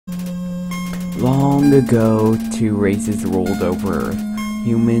Long ago, two races ruled over Earth,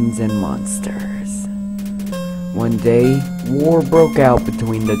 humans and monsters. One day, war broke out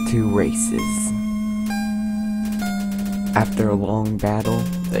between the two races. After a long battle,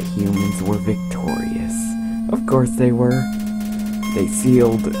 the humans were victorious. Of course they were. They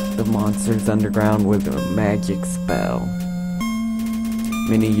sealed the monsters underground with a magic spell.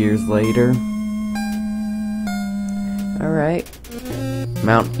 Many years later... Alright.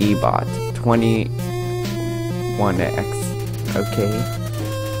 Mount Ebot, 21x. Okay.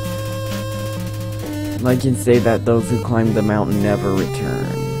 Legends say that those who climb the mountain never return.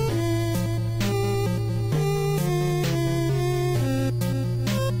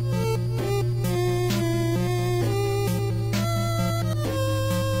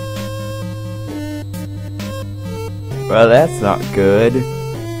 Well, that's not good.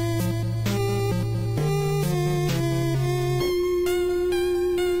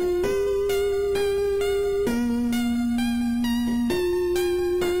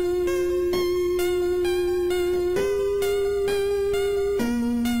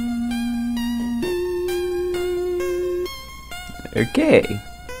 Okay.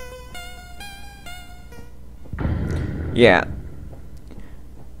 Yeah,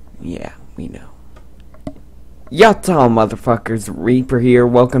 we know. Yatta, motherfuckers, Reaper here,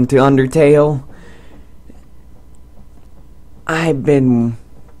 welcome to Undertale. I've been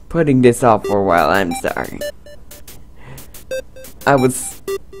putting this off for a while, I'm sorry. I was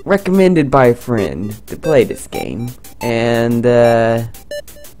recommended by a friend to play this game, and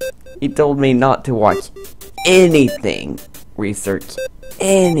he told me not to watch anything, research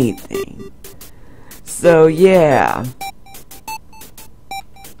anything. So yeah.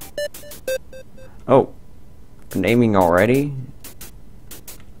 Oh. Naming already?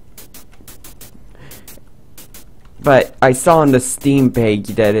 But I saw on the Steam page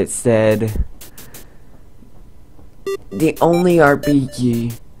that it said the only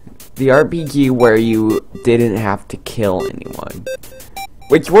RPG where you didn't have to kill anyone,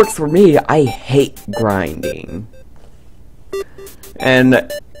 which works for me. I hate grinding, and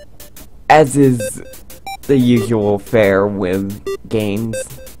as is the usual fare with games,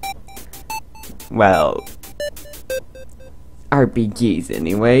 well, RPGs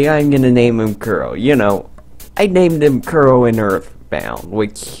anyway, I'm gonna name him Kuro. You know, I named him Kuro in Earthbound,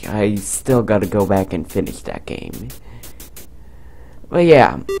 which I still gotta go back and finish that game. But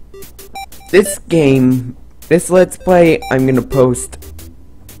yeah, this Let's Play, I'm gonna post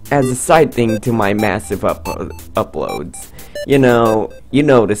as a side thing to my massive uploads. You know, you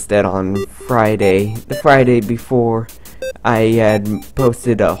noticed that on Friday, the Friday before, I had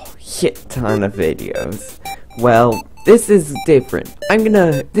posted a shit ton of videos. Well, this is different.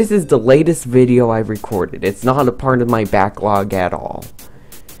 This is the latest video I've recorded. It's not a part of my backlog at all.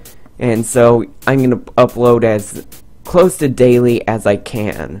 And so, I'm gonna upload as close to daily as I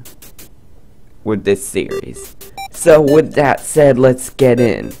can with this series. So, with that said, let's get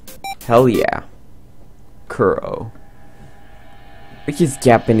in. Hell yeah. Kuro. Which is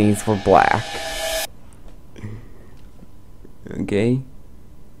Japanese for black. Okay.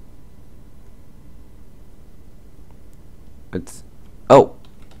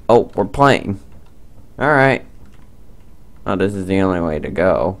 Oh, we're playing. Alright. Oh, this is the only way to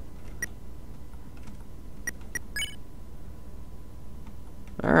go.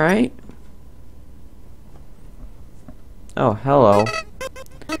 Alright. Oh, hello.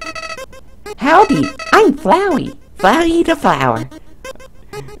 Howdy, I'm Flowey. Flowey the Flower.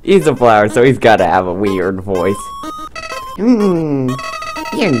 He's a flower, so he's gotta have a weird voice. You're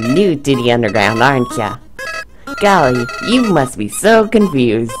new to the underground, aren't ya? Golly, you must be so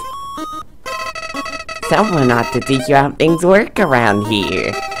confused. Someone ought to teach you how things work around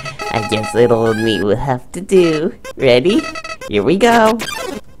here. I guess little old me will have to do. Ready? Here we go.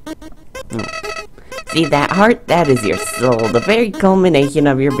 See that heart? That is your soul, the very culmination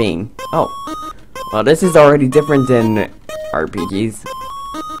of your being. Oh. Well, this is already different than RPGs.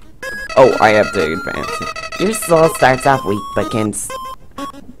 Oh, I have to advance it. Your soul starts off weak, but can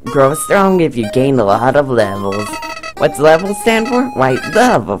grow strong if you gain a lot of levels. What's levels stand for? Why,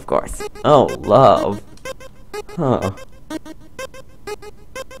 love, of course. Oh, love. Huh.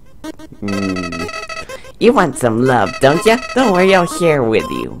 You want some love, don't ya? Don't worry, I'll share with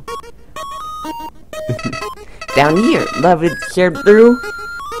you. Down here, love is shared through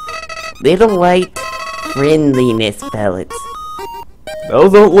little white friendliness pellets.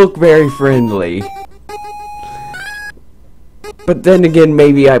 Those don't look very friendly. But then again,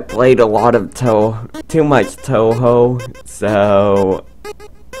 maybe I played a lot of too much Toho, so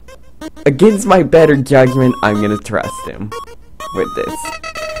against my better judgment, I'm gonna trust him with this.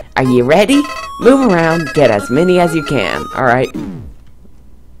 Are you ready? Move around, get as many as you can, alright?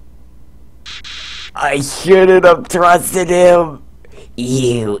 I shouldn't have trusted him.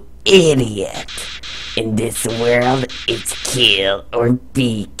 You idiot. In this world, it's kill or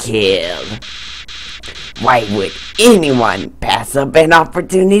be killed. Why would anyone pass up an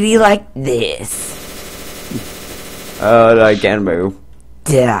opportunity like this? Oh, I can't move.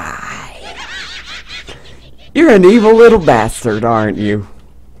 Die. You're an evil little bastard, aren't you?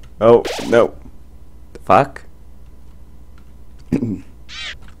 Oh, no. The fuck?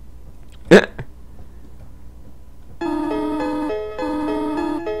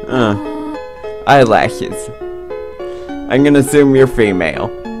 Eyelashes. I'm gonna assume you're female.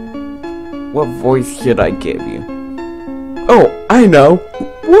 What voice should I give you? Oh, I know!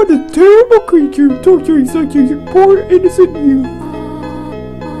 What a terrible creature torturing such a poor innocent youth!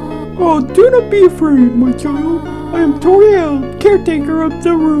 Oh, do not be afraid, my child. I am Toriel, caretaker of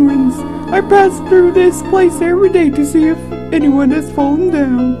the ruins. I pass through this place every day to see if anyone has fallen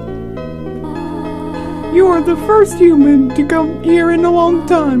down. You are the first human to come here in a long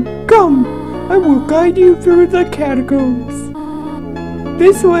time. Come, I will guide you through the catacombs.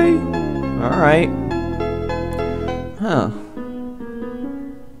 This way. Alright. Huh.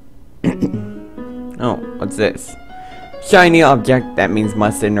 Oh, what's this? Shiny object, that means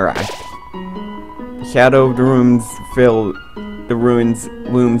must interact. The shadow of the ruins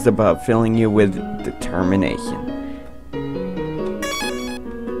looms above, filling you with determination.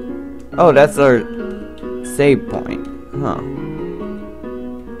 Oh, that's our save point. Huh.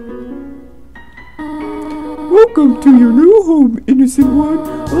 Welcome to your new home, innocent one.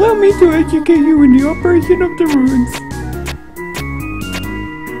 Allow me to educate you in the operation of the ruins.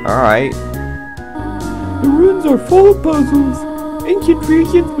 Alright. The ruins are full of puzzles, ancient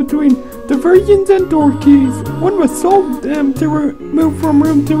fusions between diversions and door keys. One must solve them to move from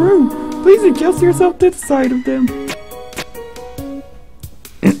room to room. Please adjust yourself to the side of them.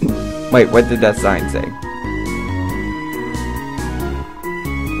 Wait, what did that sign say?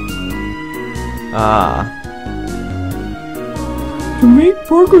 Ah. To make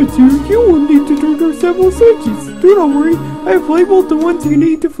progress here, you will need to turn several switches. Do not worry, I have labeled the ones you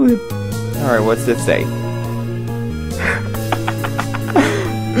need to flip. Alright, what's this say?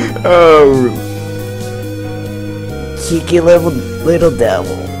 Oh. Cheeky little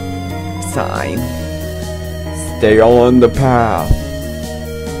devil. Sign. Stay on the path.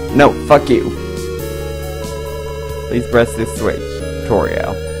 No, fuck you. Please press this switch,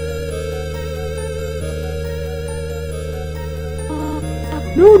 Toriel.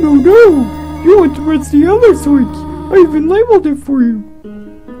 No, no, no! You want to press the other switch! I even labeled it for you!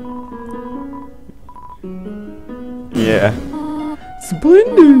 Yeah.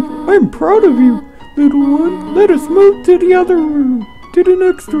 Splendid! I'm proud of you, little one. Let us move to the other room. To the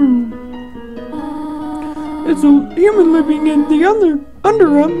next room. As a human living in the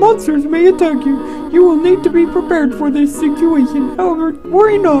underground, monsters may attack you. You will need to be prepared for this situation. However,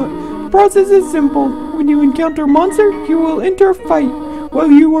 worry not. The process is simple. When you encounter a monster, you will enter a fight. While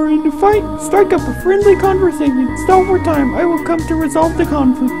you are in the fight, strike up a friendly conversation. Stall for time. I will come to resolve the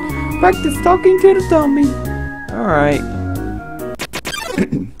conflict. Practice talking to the dummy. Alright.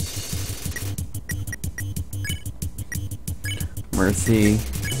 Mercy.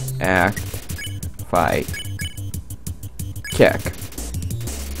 Act. Fight. Check.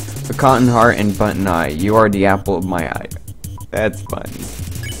 A cotton heart and button eye. You are the apple of my eye. That's funny.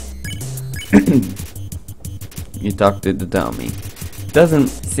 You talk to the dummy. Doesn't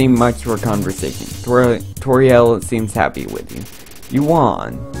seem much for a conversation. Toriel seems happy with you. You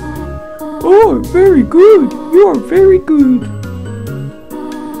won. Oh, very good. You are very good.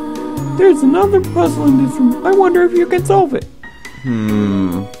 There's another puzzle in this room. I wonder if you can solve it.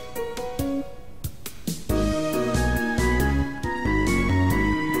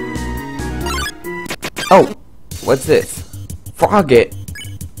 Oh, what's this? Frog it.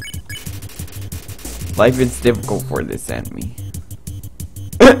 Life is difficult for this enemy.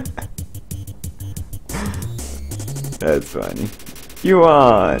 That's funny. You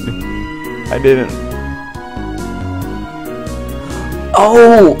won. I didn't.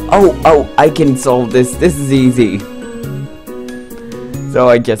 Oh, I can solve this. This is easy. So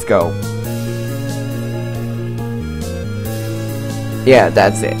I just go. Yeah,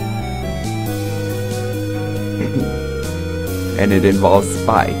 that's it. And it involves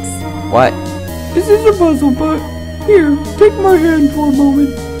spikes. What? This is a puzzle, but here, take my hand for a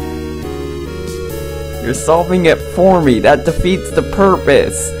moment. You're solving it for me. That defeats the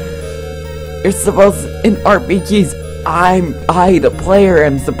purpose. You're supposed in RPGs. I, the player,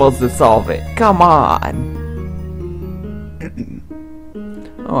 am supposed to solve it. Come on.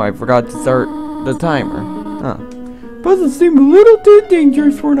 Oh, I forgot to start the timer. Huh. Puzzles seem a little too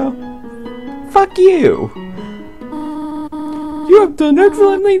dangerous for now. Fuck you! You have done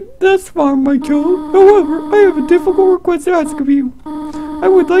excellently thus far, my child. However, I have a difficult request to ask of you. I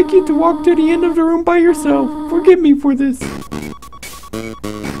would like you to walk to the end of the room by yourself. Forgive me for this.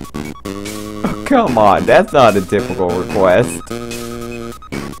 Oh, come on, that's not a difficult request.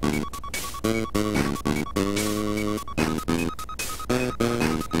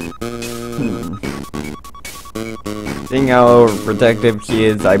 Seeing how overprotective she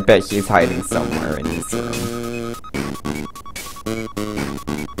is, I bet she's hiding somewhere in this room.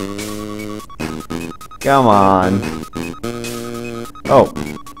 Come on. Oh.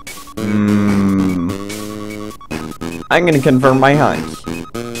 I'm gonna confirm my hunch.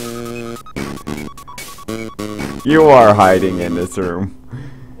 You are hiding in this room.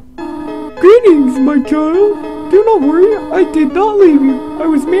 Greetings, my child. Do not worry, I did not leave you. I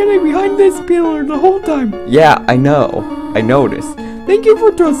was merely behind this pillar the whole time. Yeah, I know. I noticed. Thank you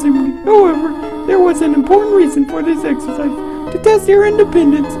for trusting me. However, there was an important reason for this exercise. To test your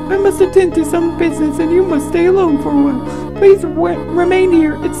independence, I must attend to some business and you must stay alone for a while. Please remain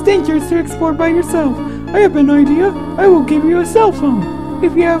here. It's dangerous to explore by yourself. I have an idea. I will give you a cell phone.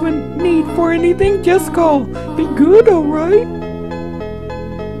 If you have a need for anything, just call. Be good, alright?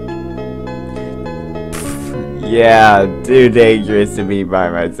 Yeah, too dangerous to be by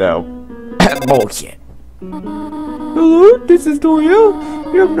myself. Bullshit. Hello, this is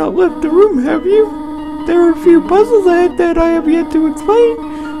Doriel. You have not left the room, have you? There are a few puzzles ahead that I have yet to explain.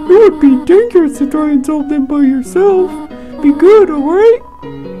 It would be dangerous to try and solve them by yourself. Be good, alright?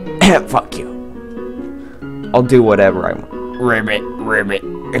 Fuck you. I'll do whatever I want. Ribbit.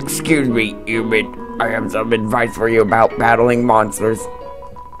 Excuse me, human. I have some advice for you about battling monsters.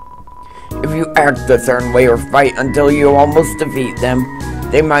 If you act a certain way or fight until you almost defeat them,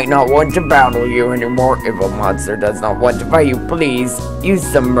 they might not want to battle you anymore. If a monster does not want to fight you, please use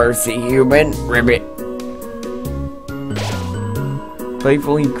some mercy, human. Ribbit.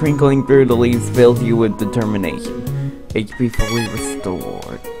 Playfully crinkling through the leaves fills you with determination. HP fully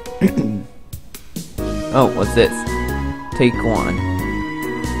restored. Oh, what's this? Take one.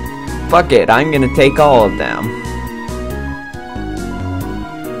 Fuck it, I'm gonna take all of them.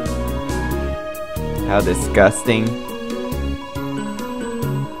 How disgusting.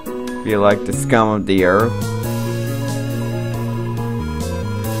 Feel like the scum of the earth.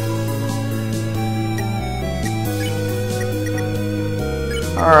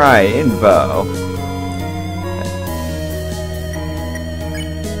 Alright, info.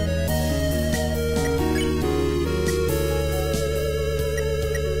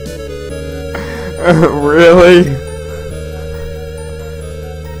 Really?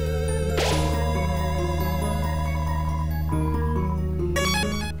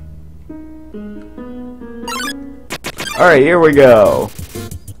 Alright, here we go.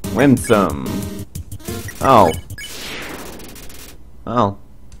 Winsome. Oh. Oh.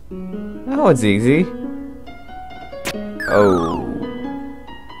 That was easy. Oh.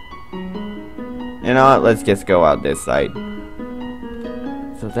 You know what? Let's just go out this side.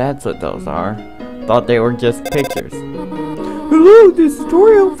 So that's what those are. Thought they were just pictures. Hello, this is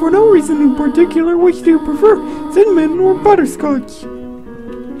Toriel. For no reason in particular, which do you prefer? Cinnamon or butterscotch?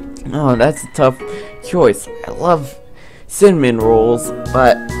 Oh, that's a tough choice. I love cinnamon rolls,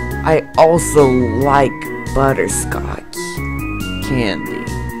 but I also like butterscotch candy.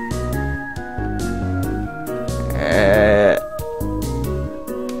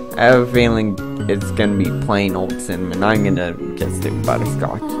 I have a feeling it's gonna be plain old cinnamon. I'm gonna just do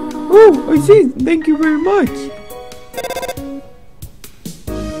butterscotch. Oh, I see. Thank you very much.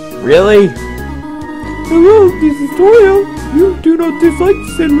 Really? Hello, this is Toyo. You do not dislike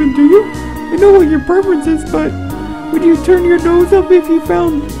cinnamon, do you? I know what your preference is, but would you turn your nose up if you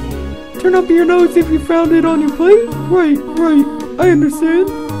found... Turn up your nose if you found it on your plate? Right. I understand.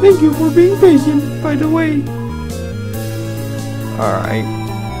 Thank you for being patient, by the way. Alright.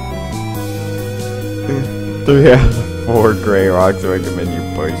 3 out of 4 gray rocks recommend you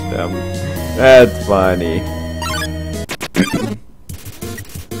push them. That's funny.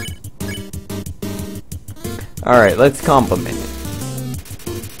 Alright, let's compliment it.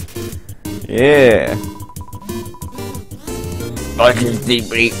 Yeah. I can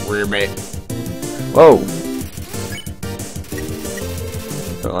deeply ribbit. Whoa.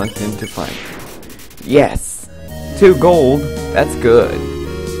 Reluctant to fight. Yes. 2 gold. That's good.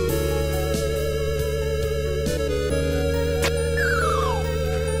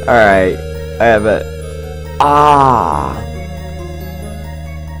 Alright. I have a... Ah.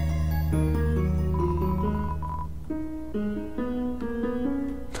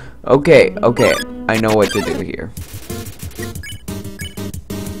 Okay, okay. I know what to do here.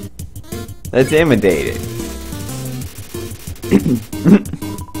 Let's imitate it.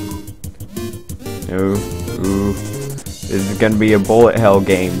 Ooh, ooh. This is gonna be a bullet hell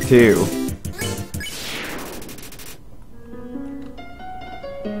game, too.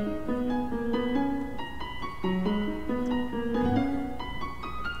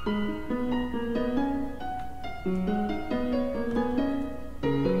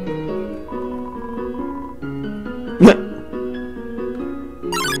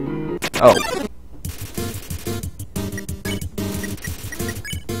 Oh.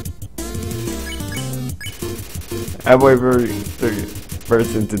 I wait for the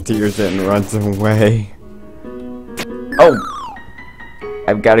person to tears and runs away. Oh!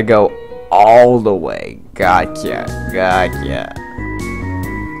 I've got to go all the way. Gotcha. Gotcha.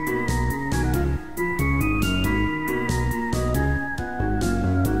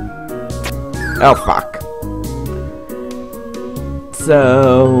 Oh, fuck.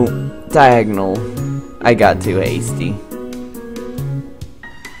 So, diagonal. I got too hasty.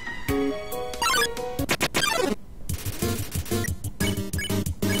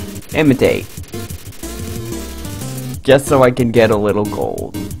 Imitate. Just so I can get a little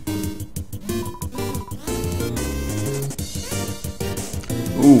gold.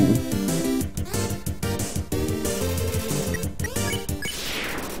 Ooh.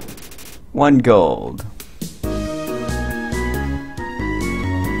 One gold.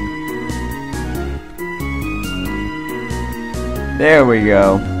 There we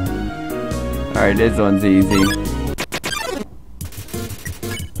go. Alright, this one's easy.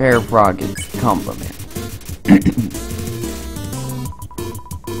 Pair of rockets, compliment.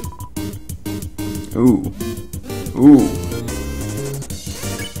 Ooh. Ooh.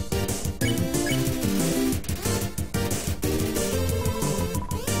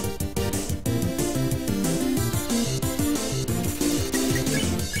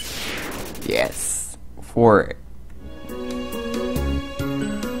 Yes. For it.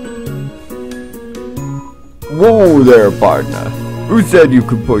 Whoa there, partner. Who said you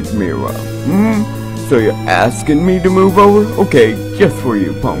could push me around? Hmm? So you're asking me to move over? Okay, just for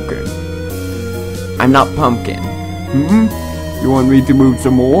you, pumpkin. I'm not pumpkin. Hmm? You want me to move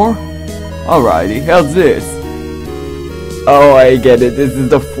some more? Alrighty, how's this? Oh, I get it. This is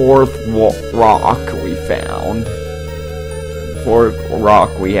the fourth rock we found. Fourth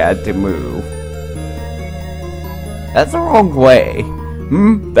rock we had to move. That's the wrong way.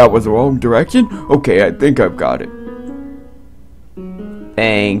 Hmm? That was the wrong direction? Okay, I think I've got it.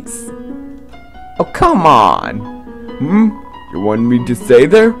 Thanks. Oh, come on. Hmm? You want me to stay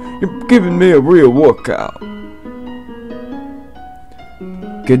there? You're giving me a real workout.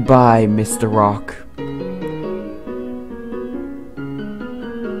 Goodbye, Mr. Rock.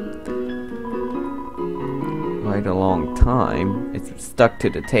 Quite a long time. It's stuck to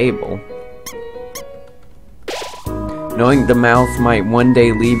the table. Knowing the mouse might one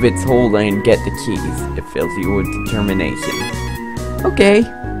day leave its hole and get the keys, it fills you with determination. Okay.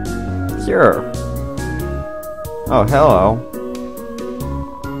 Sure. Oh, hello.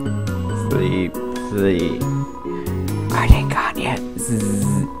 Sleep, sleep. Are they gone yet?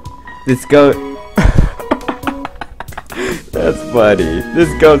 This ghost... That's funny.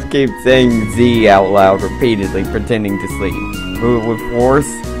 This ghost keeps saying Z out loud repeatedly, pretending to sleep. With force?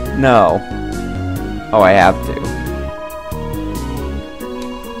 No. Oh, I have to.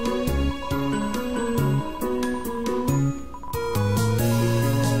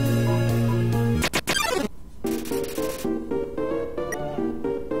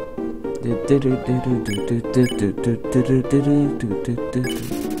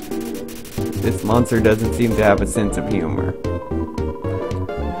 This monster doesn't seem to have a sense of humor.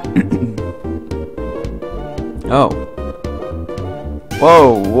 Oh.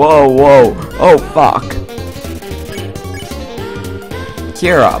 Whoa, whoa, whoa. Oh, fuck.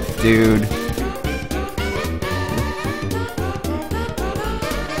 Cheer up, dude.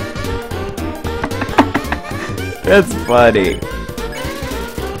 That's funny.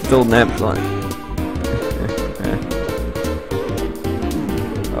 Still nap line.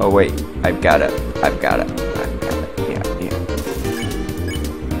 Oh wait, I've got it. Yeah.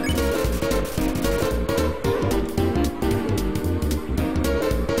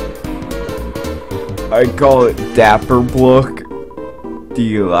 I call it Dapper Blook. Do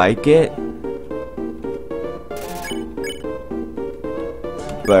you like it?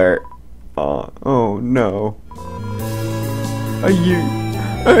 But, oh no. I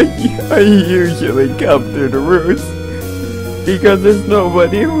usually come to the roost because there's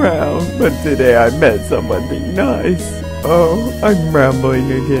nobody around, but today I met somebody nice. Oh, I'm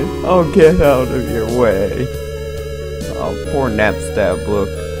rambling again. I'll get out of your way. Oh, poor Napstab, look.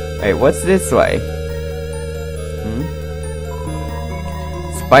 Hey, what's this way?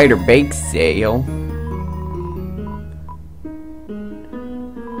 Spider bake sale?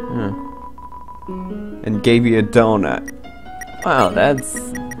 And gave you a donut. Wow, that's...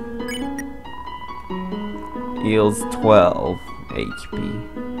 Heals 12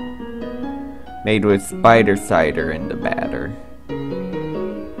 HP. Made with spider cider in the batter.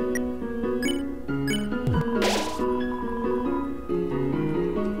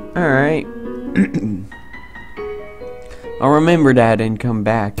 Alright. I'll remember that and come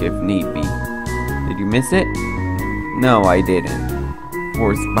back if need be. Did you miss it? No, I didn't.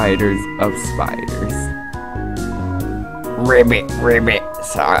 4 spiders of spiders. Ribbit.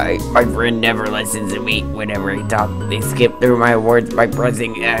 Sorry, my friend never listens to me whenever I talk. They skip through my words by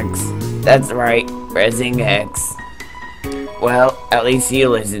pressing X. That's right, pressing X. Well, at least you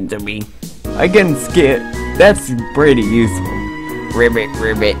listen to me. I can skip. That's pretty useful. Ribbit.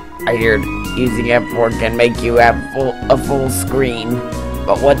 I heard using F4 can make you have a full screen.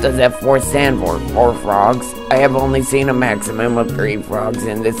 But what does F4 stand for? 4 frogs? I have only seen a maximum of 3 frogs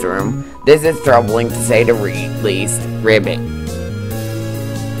in this room. This is troubling to say the least. Ribbit,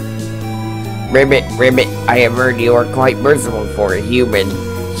 I have heard you are quite merciful for a human.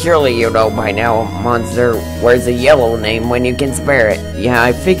 Surely you know by now a monster wears a yellow name when you can spare it. Yeah,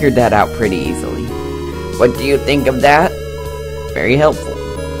 I figured that out pretty easily. What do you think of that? Very helpful.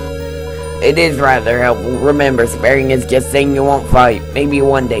 It is rather helpful. Remember, sparing is just saying you won't fight. Maybe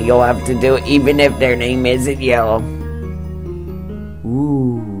one day you'll have to do it even if their name isn't yellow.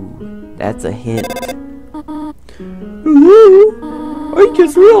 Ooh, that's a hint. Hello? I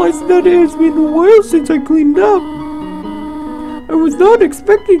just realized that it has been a while since I cleaned up. I was not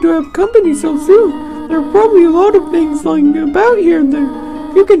expecting to have company so soon. There are probably a lot of things lying about here and there.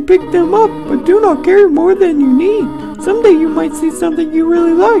 You can pick them up, but do not carry more than you need. Someday you might see something you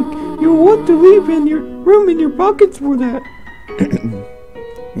really like. You'll want to leave in your room in your pockets for that.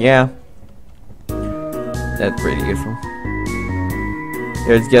 Yeah. That's pretty useful.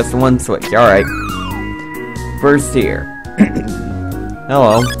 There's just one switch, alright. First here.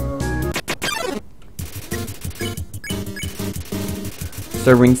 Hello.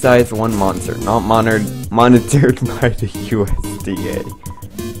 Serving size 1 monster, not monitored by the USDA.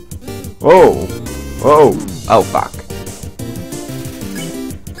 Whoa! Oh fuck.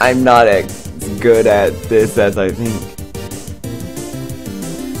 I'm not as good at this as I think.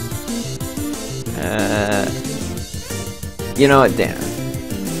 You know what, damn.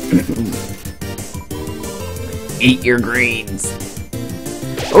 Eat your greens.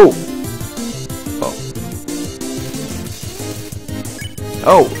 Oh!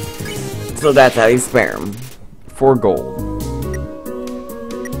 So that's how you spare them. 4 gold.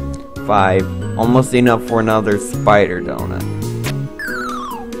 5. Almost enough for another spider donut.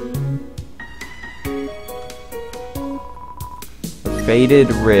 A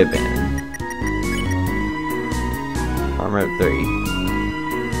faded ribbon. Armor 3.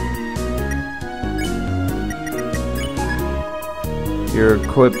 You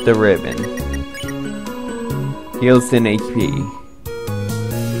equip the ribbon. Heals 10 HP.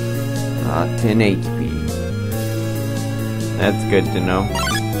 10 HP. That's good to know.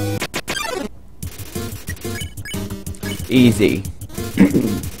 Easy.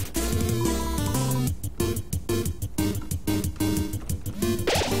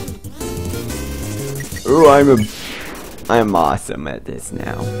 Ooh, I'm awesome at this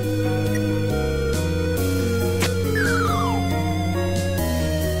now.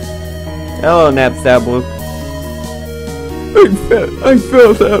 Hello, Napstablu. I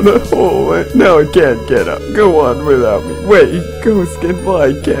fell down a hole and now I can't get up. Go on without me. Wait, ghosts can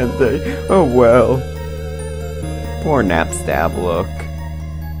fly, can't they? Oh well. Poor Napstablu.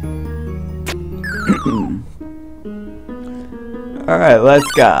 Alright, let's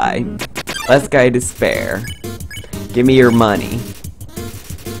guy. Let's guy to spare. Give me your money.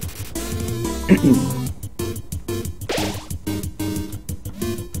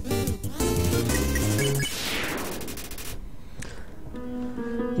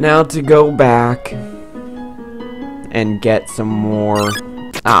 Now to go back and get some more.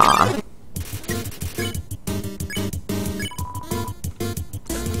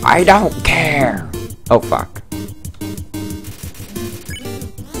 I don't care. Oh fuck.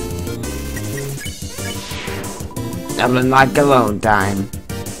 Nothing like alone time.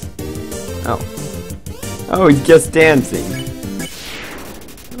 Oh, he's just dancing.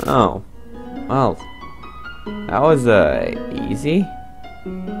 Oh. Well. That was easy.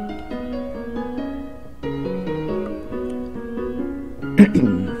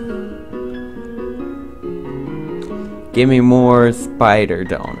 Give me more spider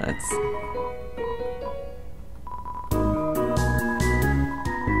donuts.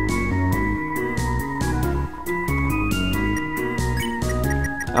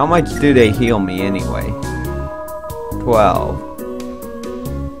 How much do they heal me anyway? 12.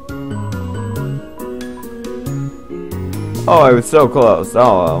 Oh, I was so close.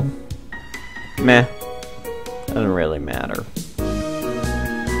 Oh well. Meh. Doesn't really matter.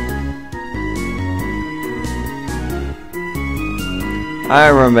 I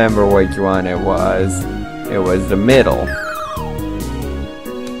remember which one it was. It was the middle.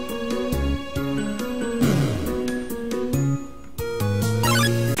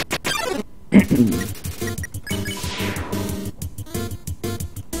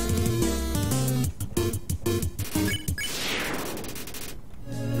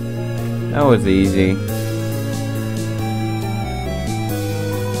 That was easy.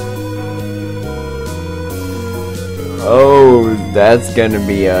 Oh, that's gonna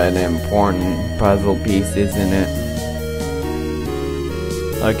be an important puzzle piece, isn't it?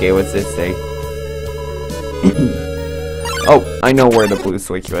 Okay, what's this say? Oh, I know where the blue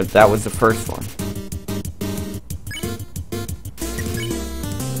switch was. That was the first one.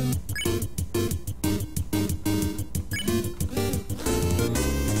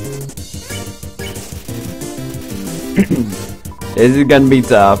 This is gonna be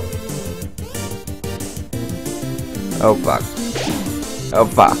tough. Oh fuck. Oh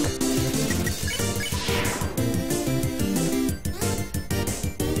fuck.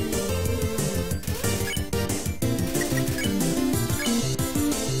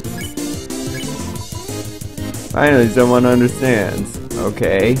 Finally, someone understands.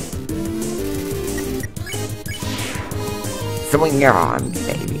 Okay. Swing your arms,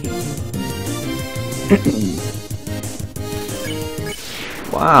 baby.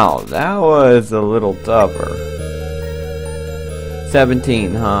 Wow, that was a little tougher.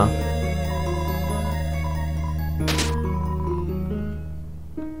 17, huh?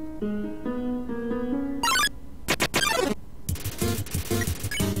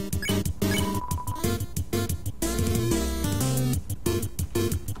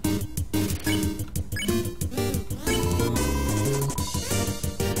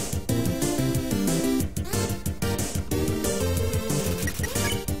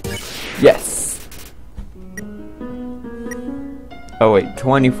 Yes! Oh wait,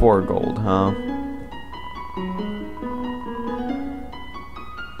 24 gold, huh?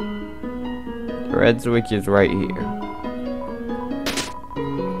 The red switch is right here.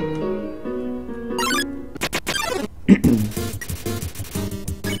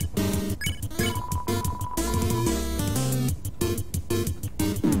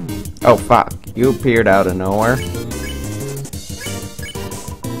 Oh fuck, you appeared out of nowhere.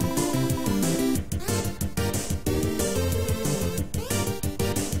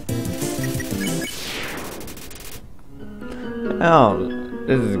 Oh,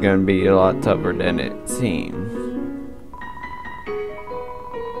 this is gonna be a lot tougher than it seems.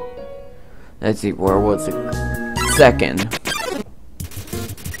 Let's see, where was it? Second.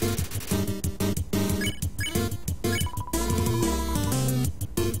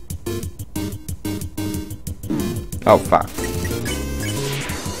 Oh fuck.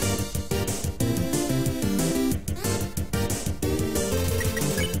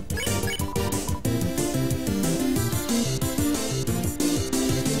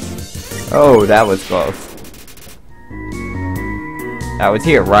 Oh, that was close. That was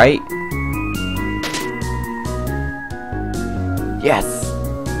here, right? Yes!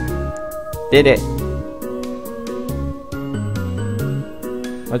 Did it.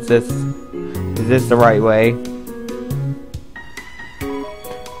 What's this? Is this the right way?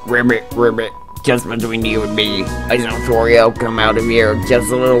 Ribbit, just between you and me, I saw Toriel come out of here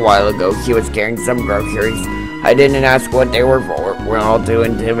just a little while ago. She was carrying some groceries. I didn't ask what they were for. We're all too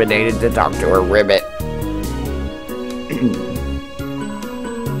intimidated to talk to her, Ribbit.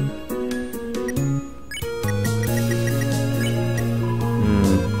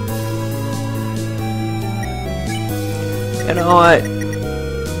 You know what?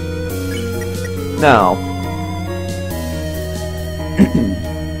 No.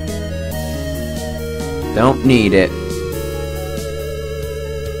 Don't need it.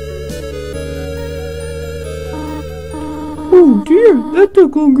 Oh dear, that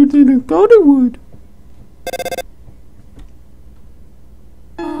took longer than I thought it would.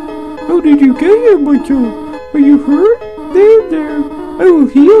 How did you get here, my child? Are you hurt? There. I will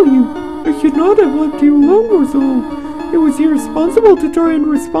heal you. I should not have left you alone for so long. It was irresponsible to try and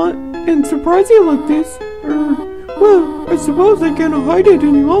respond and surprise you like this. Well, I suppose I cannot hide it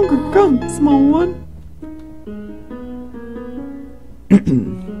any longer. Come, small one.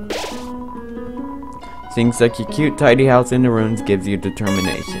 Seeing such a cute, tidy house in the ruins gives you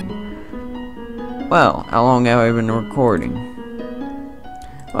determination. Well, how long have I been recording?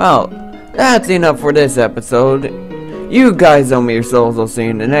 Well, that's enough for this episode. You guys owe me your souls. I'll see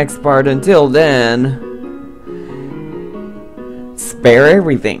you in the next part. Until then, spare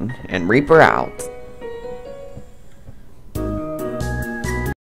everything, and Reaper out.